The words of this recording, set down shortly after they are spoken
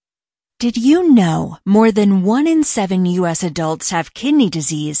Did you know more than 1 in 7 U.S. adults have kidney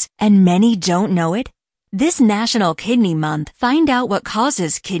disease and many don't know it? This National Kidney Month, find out what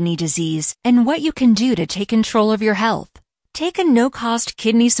causes kidney disease and what you can do to take control of your health. Take a no-cost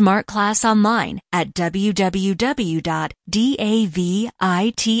Kidney Smart class online at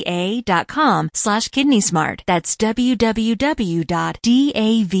www.davita.com/kidneysmart. That's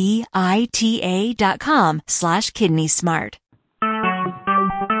www.davita.com/kidneysmart.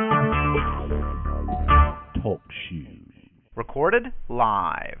 Talk shoes. Recorded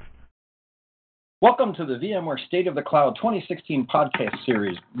live. Welcome to the VMware State of the Cloud 2016 podcast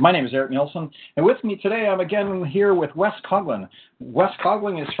series. My name is Eric Nielsen, and with me today I'm again here with Wes Coughlin. Wes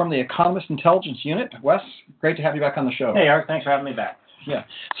Coughlin is from the Economist Intelligence Unit. Wes, great to have you back on the show. Hey, Eric, thanks for having me back. Yeah.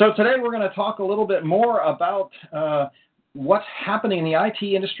 So today we're going to talk a little bit more about what's happening in the IT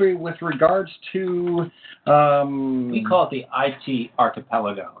industry with regards to... we call it the IT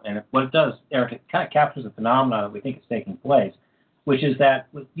Archipelago. And what it does, Eric, it kind of captures a phenomenon that we think is taking place, which is that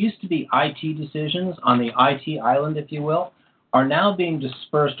what used to be IT decisions on the IT island, if you will, are now being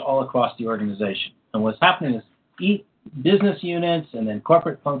dispersed all across the organization. And what's happening is each business units and then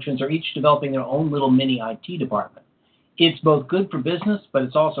corporate functions are each developing their own little mini IT department. It's both good for business, but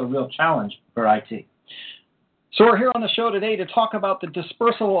it's also a real challenge for IT. So we're here on the show today to talk about the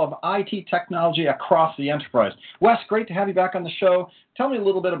dispersal of IT technology across the enterprise. Wes, great to have you back on the show. Tell me a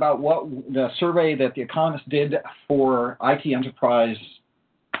little bit about what the survey that The Economist did for IT enterprise.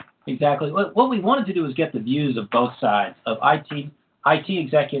 Exactly. What we wanted to do is get the views of both sides, of IT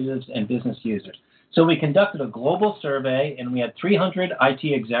executives and business users. So we conducted a global survey, and we had 300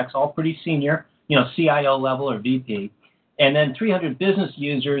 IT execs, all pretty senior, CIO level or VP, and then 300 business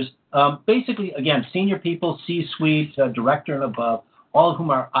users, basically, again, senior people, C-suite, director and above, all of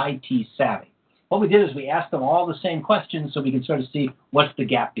whom are IT savvy. What we did is we asked them all the same questions so we could sort of see what's the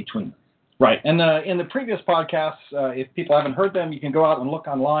gap between them. Right. And in the previous podcasts, if people haven't heard them, you can go out and look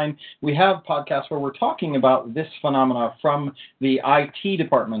online. We have podcasts where we're talking about this phenomena from the IT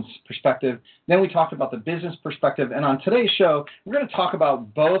department's perspective. Then we talked about the business perspective. And on today's show, we're going to talk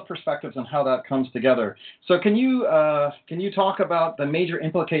about both perspectives and how that comes together. So can you talk about the major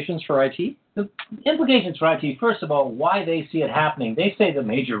implications for IT? The implications for IT, first of all, why they see it happening. They say the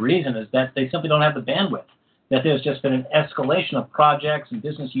major reason is that they simply don't have the bandwidth, that there's just been an escalation of projects and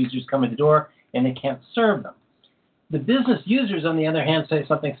business users coming to the door, and they can't serve them. The business users, on the other hand, say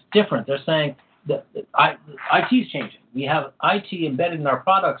something different. They're saying that IT is changing. We have IT embedded in our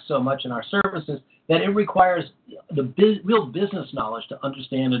products so much in our services that it requires the real business knowledge to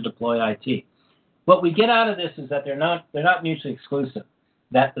understand and deploy IT. What we get out of this is that they're not mutually exclusive,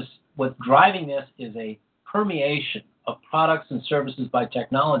 that what's driving this is a permeation of products and services by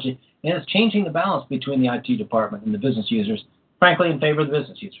technology, and it's changing the balance between the IT department and the business users, frankly, in favor of the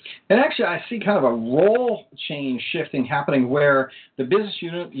business users. And actually, I see kind of a role change shifting happening where the business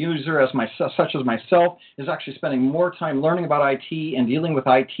user, such as myself, is actually spending more time learning about IT and dealing with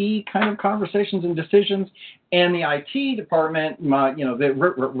IT kind of conversations and decisions. And the IT department,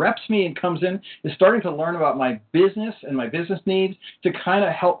 that reps me and comes in, is starting to learn about my business and my business needs to kind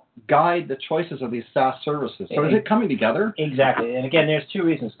of help guide the choices of these SaaS services. So is it coming together? Exactly. And again, there's two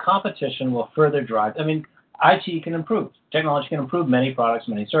reasons. Competition will further drive. IT can improve. Technology can improve many products,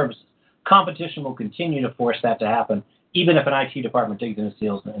 many services. Competition will continue to force that to happen, even if an IT department digs in its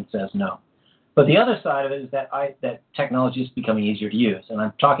heels and says no. But the other side of it is that technology is becoming easier to use. And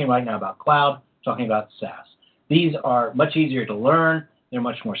I'm talking right now about cloud, talking about SaaS. These are much easier to learn. They're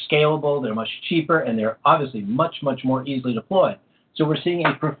much more scalable. They're much cheaper. And they're obviously much, much more easily deployed. So we're seeing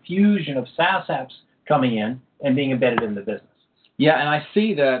a profusion of SaaS apps coming in and being embedded in the business. Yeah, and I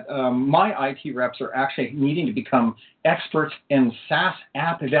see that my IT reps are actually needing to become experts in SaaS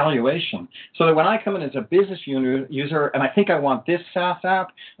app evaluation. So that when I come in as a business user and I think I want this SaaS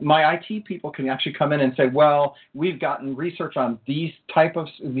app, my IT people can actually come in and say, well, we've gotten research on these are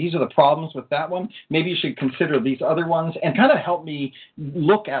the problems with that one. Maybe you should consider these other ones, and kind of help me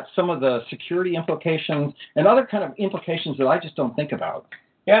look at some of the security implications and other kind of implications that I just don't think about.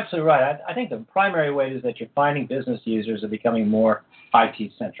 You're absolutely right. I think the primary way is that you're finding business users are becoming more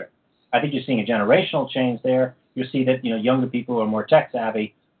IT-centric. I think you're seeing a generational change there. You see that younger people who are more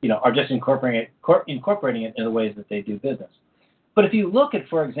tech-savvy are just incorporating it in the ways that they do business. But if you look at,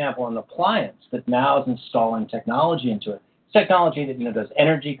 for example, an appliance that now is installing technology into it, technology that does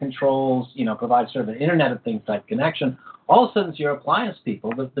energy controls, provides sort of an Internet of Things type connection, all of a sudden your appliance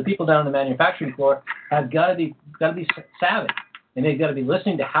people, the people down on the manufacturing floor, have got to be savvy. And they've got to be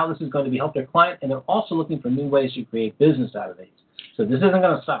listening to how this is going to help their client, and they're also looking for new ways to create business out of these. So this isn't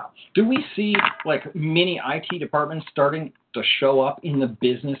going to stop. Do we see like mini IT departments starting to show up in the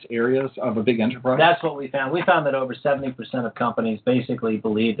business areas of a big enterprise? That's what we found. We found that over 70% of companies basically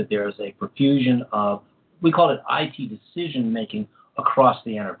believe that there is a profusion of, we call it IT decision-making across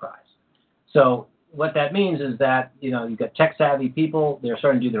the enterprise. So what that means is that, you've got tech-savvy people, they're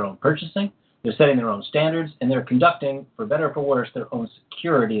starting to do their own purchasing, they're setting their own standards, and they're conducting, for better or for worse, their own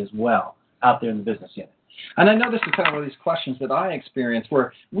security as well out there in the business unit. And I know this is kind of one of these questions that I experienced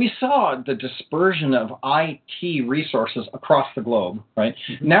where we saw the dispersion of IT resources across the globe, right?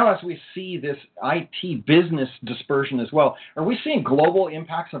 Mm-hmm. Now as we see this IT business dispersion as well, are we seeing global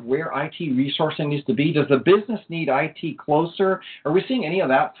impacts of where IT resourcing needs to be? Does the business need IT closer? Are we seeing any of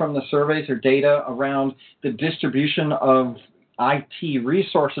that from the surveys or data around the distribution of IT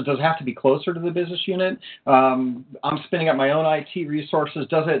resources? Does it have to be closer to the business unit? I'm spinning up my own IT resources.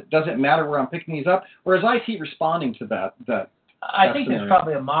 Does it matter where I'm picking these up, or is IT responding to that? I think there's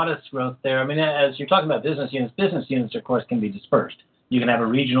probably a modest growth there. I mean, as you're talking about business units, of course, can be dispersed. You can have a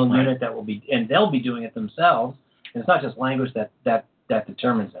regional unit that will be, and they'll be doing it themselves. And it's not just language that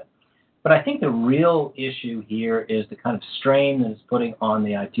determines it. But I think the real issue here is the kind of strain that it's putting on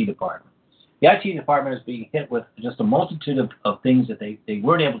the IT department. The IT department is being hit with just a multitude of things that they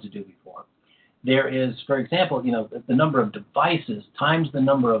weren't able to do before. There is, for example, the number of devices times the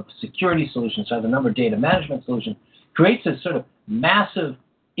number of security solutions, or the number of data management solutions, creates a sort of massive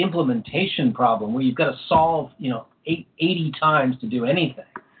implementation problem where you've got to solve, 80 times to do anything.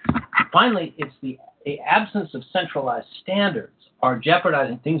 Finally, it's the absence of centralized standards are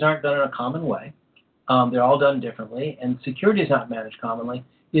jeopardizing. Things aren't done in a common way. They're all done differently, and security is not managed commonly,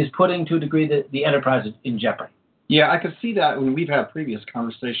 is putting, to a degree, the enterprise in jeopardy. Yeah, I could see that when we've had previous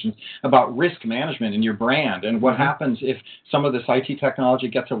conversations about risk management in your brand and what happens if some of this IT technology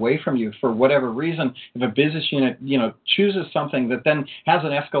gets away from you for whatever reason. If a business unit, chooses something that then has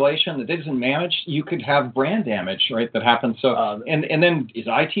an escalation that isn't managed, you could have brand damage, right, that happens. So, and then is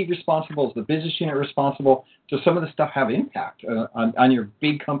IT responsible? Is the business unit responsible? Does some of this stuff have impact on your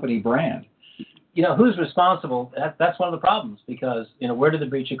big company brand? Who's responsible? That's one of the problems because, where did the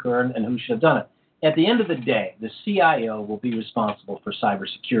breach occur and who should have done it? At the end of the day, the CIO will be responsible for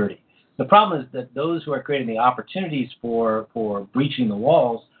cybersecurity. The problem is that those who are creating the opportunities for breaching the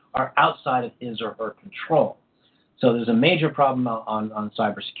walls are outside of his or her control. So there's a major problem on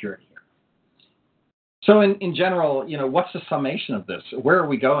cybersecurity here. So in general, what's the summation of this? Where are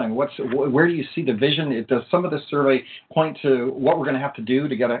we going? Where do you see the vision? Does some of the survey point to what we're going to have to do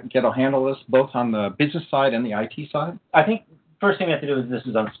to get a handle of this, both on the business side and the IT side? I think first thing we have to do is this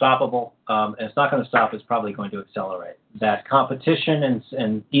is unstoppable, and it's not going to stop. It's probably going to accelerate. That competition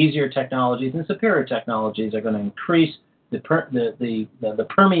and easier technologies and superior technologies are going to increase the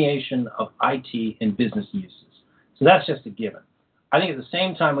permeation of IT in business uses. So that's just a given. I think at the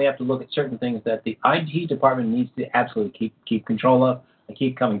same time we have to look at certain things that the IT department needs to absolutely keep control of. I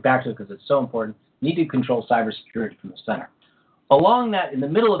keep coming back to it because it's so important. Need to control cybersecurity from the center. Along that, in the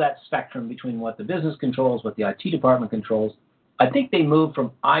middle of that spectrum between what the business controls, what the IT department controls, I think they move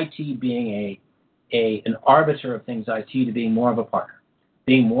from IT being an arbiter of things IT to being more of a partner,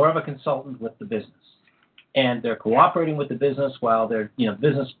 being more of a consultant with the business. And they're cooperating with the business while their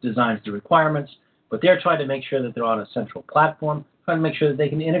business designs the requirements, but they're trying to make sure that they're on a central platform, trying to make sure that they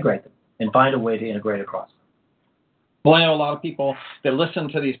can integrate them and find a way to integrate across them. Well, I know a lot of people that listen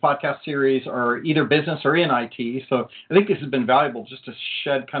to these podcast series are either business or in IT, so I think this has been valuable just to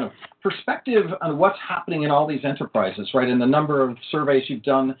shed kind of perspective on what's happening in all these enterprises, right, and the number of surveys you've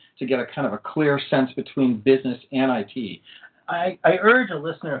done to get a kind of a clear sense between business and IT. I urge a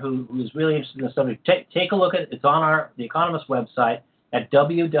listener who is really interested in this subject, take a look at it. It's on The Economist website at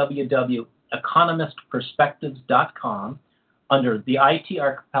www.economistperspectives.com under the IT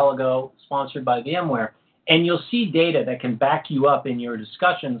Archipelago, sponsored by VMware. And you'll see data that can back you up in your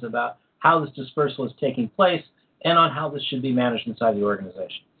discussions about how this dispersal is taking place and on how this should be managed inside the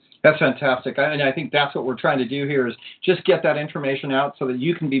organization. That's fantastic. And I think that's what we're trying to do here is just get that information out so that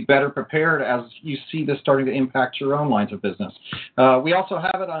you can be better prepared as you see this starting to impact your own lines of business. We also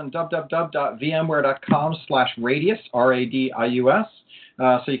have it on www.vmware.com/radius, RADIUS.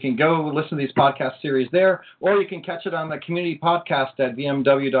 So you can go listen to these podcast series there, or you can catch it on the community podcast at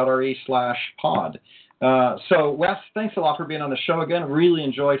vmw.re/pod. So, Wes, thanks a lot for being on the show again. Really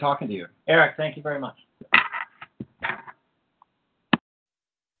enjoy talking to you. Eric, thank you very much.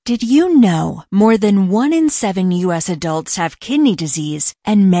 Did you know more than 1 in 7 U.S. adults have kidney disease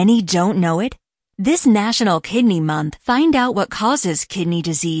and many don't know it? This National Kidney Month, find out what causes kidney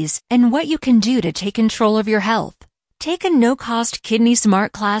disease and what you can do to take control of your health. Take a no-cost Kidney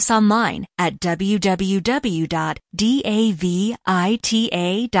Smart class online at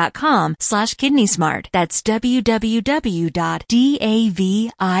www.davita.com/KidneySmart. That's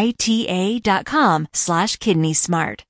www.davita.com/KidneySmart.